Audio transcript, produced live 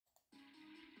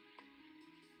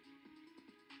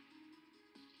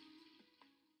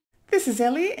This is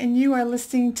Ellie and you are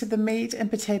listening to the Meat and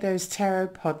Potatoes Tarot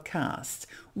podcast.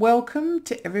 Welcome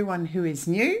to everyone who is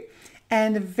new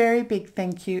and a very big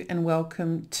thank you and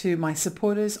welcome to my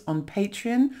supporters on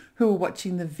Patreon who are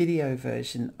watching the video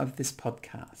version of this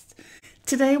podcast.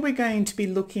 Today we're going to be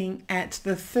looking at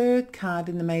the third card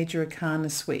in the Major Arcana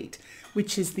suite,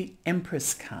 which is the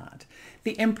Empress card.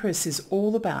 The Empress is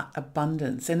all about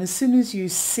abundance, and as soon as you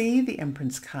see the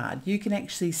Empress card, you can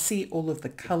actually see all of the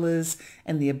colors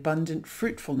and the abundant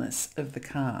fruitfulness of the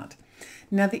card.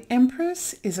 Now, the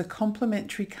Empress is a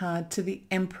complementary card to the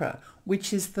Emperor,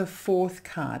 which is the fourth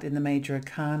card in the Major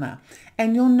Arcana.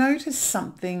 And you'll notice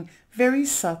something very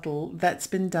subtle that's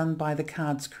been done by the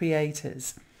card's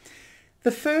creators.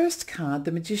 The first card,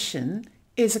 the Magician,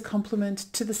 is a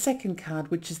complement to the second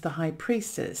card, which is the High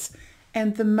Priestess.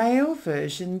 And the male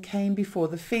version came before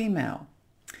the female.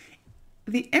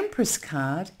 The Empress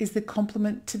card is the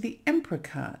complement to the Emperor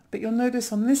card, but you'll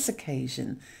notice on this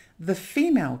occasion the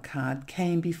female card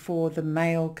came before the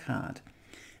male card.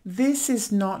 This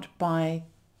is not by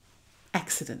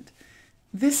accident.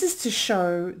 This is to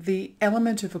show the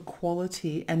element of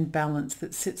equality and balance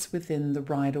that sits within the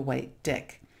Rider Waite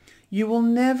deck. You will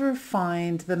never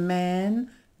find the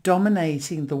man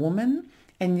dominating the woman,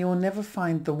 and you'll never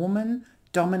find the woman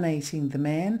dominating the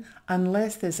man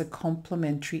unless there's a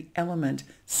complementary element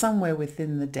somewhere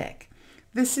within the deck.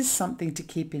 This is something to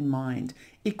keep in mind.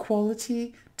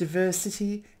 Equality,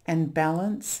 diversity, and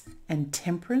balance and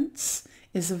temperance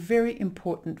is a very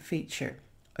important feature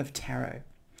of tarot.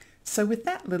 So with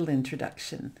that little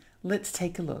introduction, let's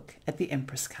take a look at the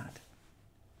Empress card.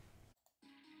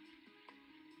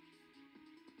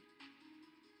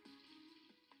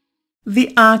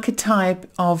 The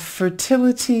archetype of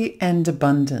fertility and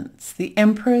abundance. The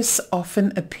Empress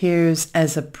often appears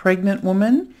as a pregnant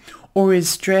woman or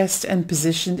is dressed and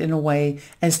positioned in a way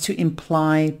as to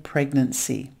imply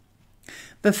pregnancy.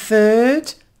 The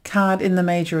third card in the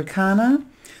Major Arcana,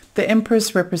 the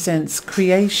Empress represents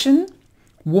creation,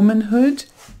 womanhood,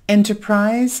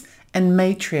 enterprise, and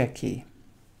matriarchy.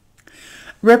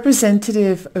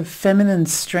 Representative of feminine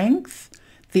strength,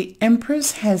 the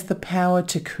Empress has the power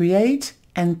to create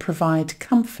and provide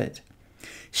comfort.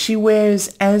 She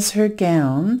wears as her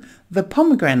gown the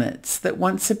pomegranates that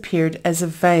once appeared as a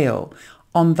veil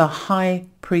on the High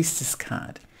Priestess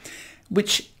card,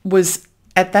 which was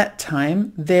at that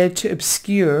time there to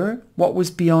obscure what was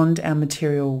beyond our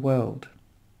material world.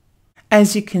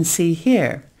 As you can see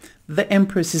here, the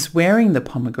Empress is wearing the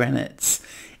pomegranates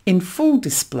in full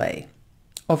display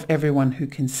of everyone who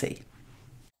can see.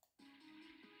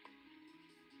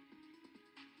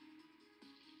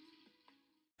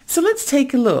 So let's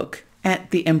take a look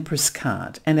at the Empress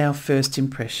card and our first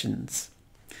impressions.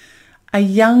 A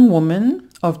young woman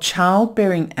of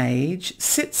childbearing age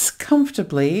sits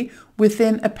comfortably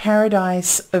within a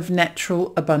paradise of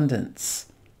natural abundance.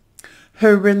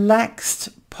 Her relaxed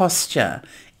posture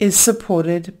is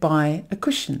supported by a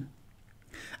cushion.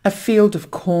 A field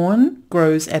of corn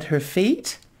grows at her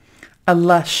feet. A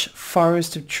lush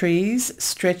forest of trees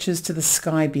stretches to the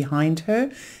sky behind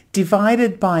her,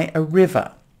 divided by a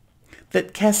river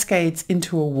that cascades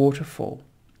into a waterfall.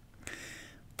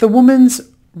 The woman's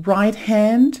right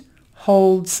hand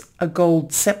holds a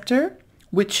gold scepter,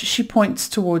 which she points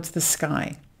towards the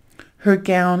sky. Her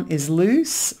gown is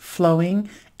loose, flowing,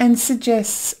 and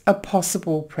suggests a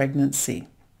possible pregnancy.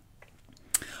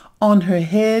 On her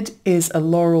head is a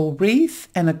laurel wreath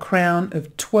and a crown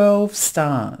of 12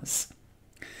 stars.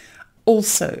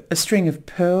 Also, a string of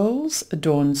pearls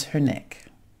adorns her neck.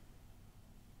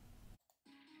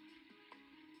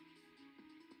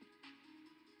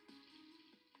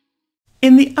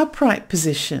 In the upright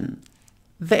position,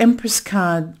 the Empress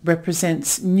card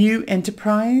represents new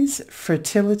enterprise,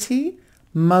 fertility,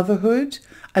 motherhood,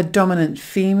 a dominant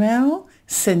female,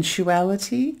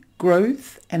 sensuality,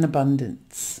 growth, and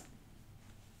abundance.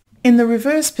 In the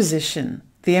reverse position,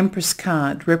 the Empress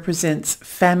card represents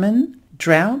famine,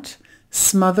 drought,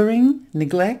 smothering,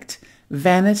 neglect,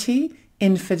 vanity,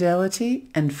 infidelity,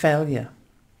 and failure.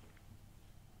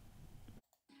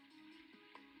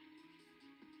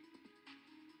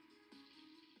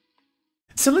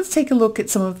 So let's take a look at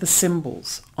some of the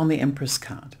symbols on the Empress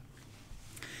card.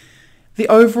 The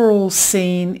overall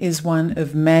scene is one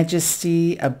of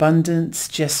majesty, abundance,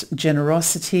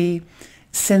 generosity,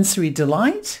 sensory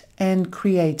delight, and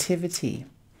creativity.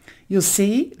 You'll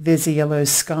see there's a yellow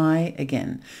sky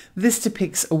again. This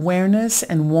depicts awareness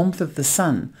and warmth of the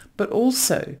sun, but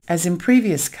also, as in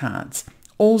previous cards,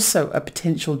 also a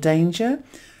potential danger,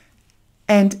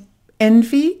 and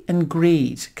envy and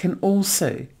greed can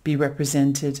also be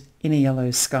represented in a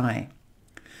yellow sky.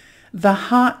 The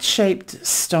heart-shaped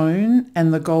stone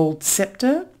and the gold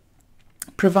scepter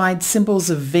provide symbols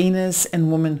of Venus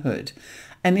and womanhood,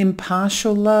 an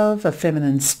impartial love, a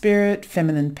feminine spirit,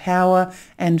 feminine power,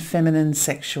 and feminine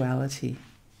sexuality.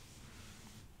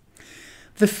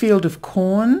 The field of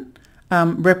corn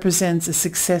represents a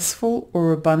successful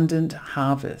or abundant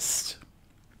harvest.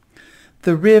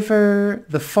 The river,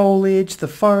 the foliage, the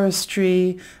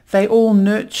forestry, they all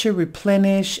nurture,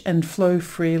 replenish, and flow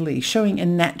freely, showing a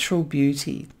natural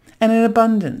beauty and an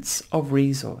abundance of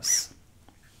resource.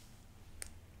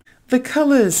 The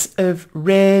colours of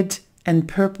red and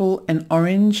purple and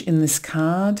orange in this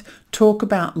card talk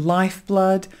about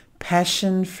lifeblood,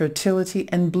 passion, fertility,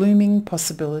 and blooming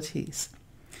possibilities.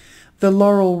 The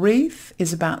laurel wreath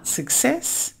is about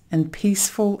success and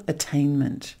peaceful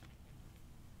attainment.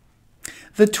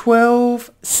 The 12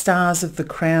 stars of the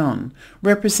crown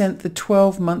represent the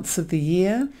 12 months of the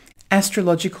year,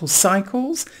 astrological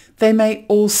cycles. They may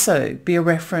also be a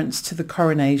reference to the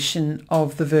coronation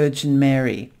of the Virgin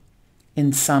Mary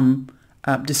in some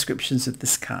descriptions of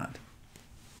this card.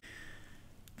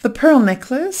 The pearl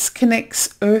necklace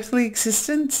connects earthly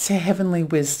existence to heavenly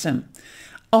wisdom.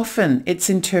 Often it's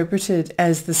interpreted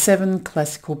as the 7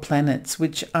 classical planets,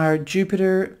 which are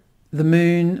Jupiter, the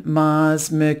Moon,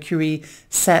 Mars, Mercury,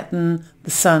 Saturn,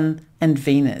 the Sun, and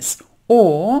Venus.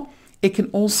 Or it can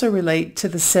also relate to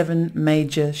the 7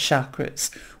 major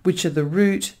chakras, which are the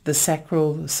root, the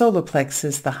sacral, the solar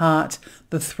plexus, the heart,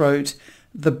 the throat,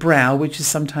 the brow, which is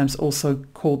sometimes also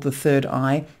called the third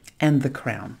eye, and the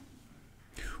crown.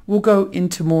 We'll go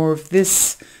into more of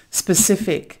this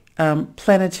specific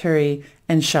planetary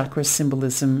and chakra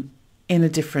symbolism in a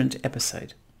different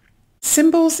episode.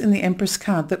 Symbols in the Empress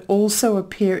card that also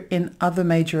appear in other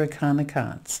Major Arcana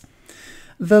cards.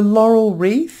 The laurel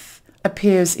wreath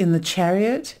appears in the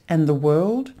Chariot and the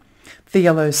World. The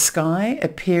yellow sky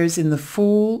appears in the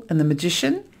Fool and the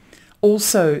Magician.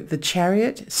 Also the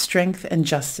Chariot, Strength and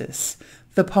Justice.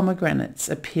 The pomegranates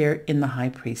appear in the High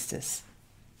Priestess.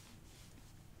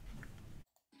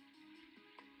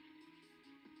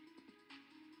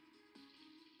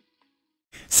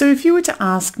 So if you were to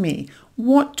ask me,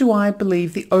 what do I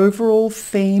believe the overall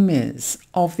theme is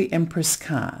of the Empress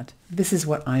card? This is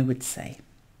what I would say.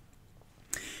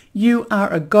 You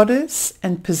are a goddess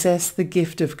and possess the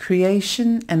gift of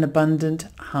creation and abundant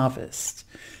harvest.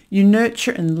 You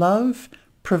nurture and love,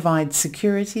 provide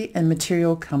security and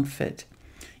material comfort.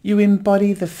 You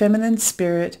embody the feminine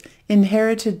spirit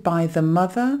inherited by the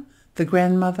mother, the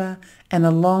grandmother, and a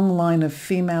long line of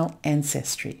female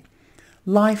ancestry.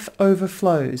 Life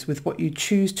overflows with what you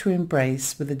choose to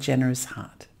embrace with a generous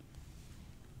heart.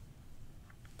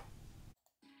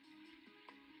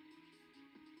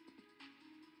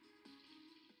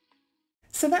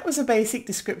 So that was a basic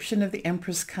description of the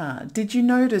Empress card. Did you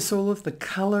notice all of the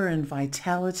color and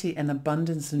vitality and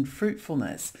abundance and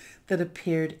fruitfulness that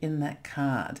appeared in that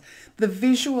card? The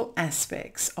visual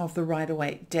aspects of the Rider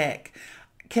Waite deck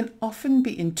can often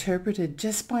be interpreted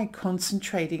just by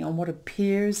concentrating on what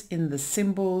appears in the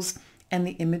symbols and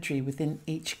the imagery within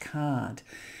each card.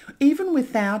 Even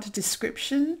without a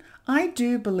description, I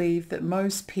do believe that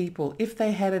most people, if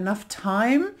they had enough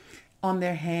time on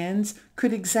their hands,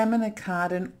 could examine a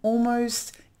card and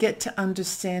almost get to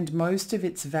understand most of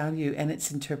its value and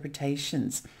its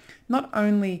interpretations, not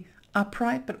only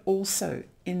upright but also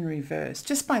in reverse,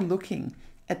 just by looking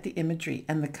at the imagery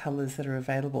and the colors that are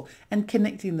available and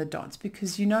connecting the dots,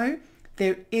 because you know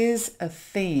there is a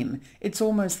theme. It's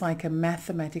almost like a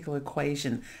mathematical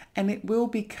equation, and it will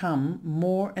become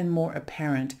more and more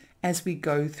apparent as we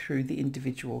go through the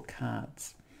individual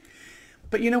cards.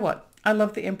 But you know what? I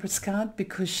love the Empress card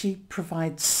because she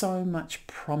provides so much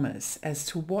promise as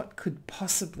to what could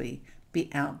possibly be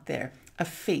out there, a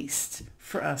feast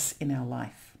for us in our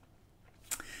life.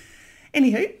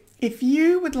 Anywho, if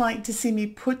you would like to see me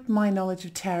put my knowledge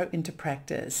of tarot into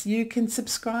practice, you can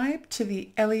subscribe to the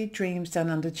Ellie Dreams Down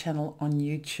Under channel on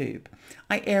YouTube.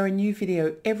 I air a new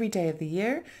video every day of the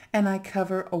year, and I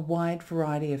cover a wide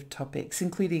variety of topics,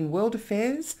 including world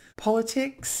affairs,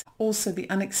 politics, also the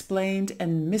unexplained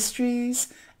and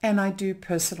mysteries, and I do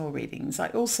personal readings. I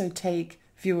also take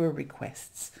viewer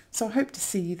requests. So I hope to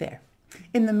see you there.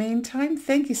 In the meantime,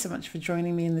 thank you so much for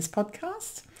joining me in this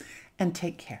podcast, and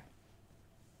take care.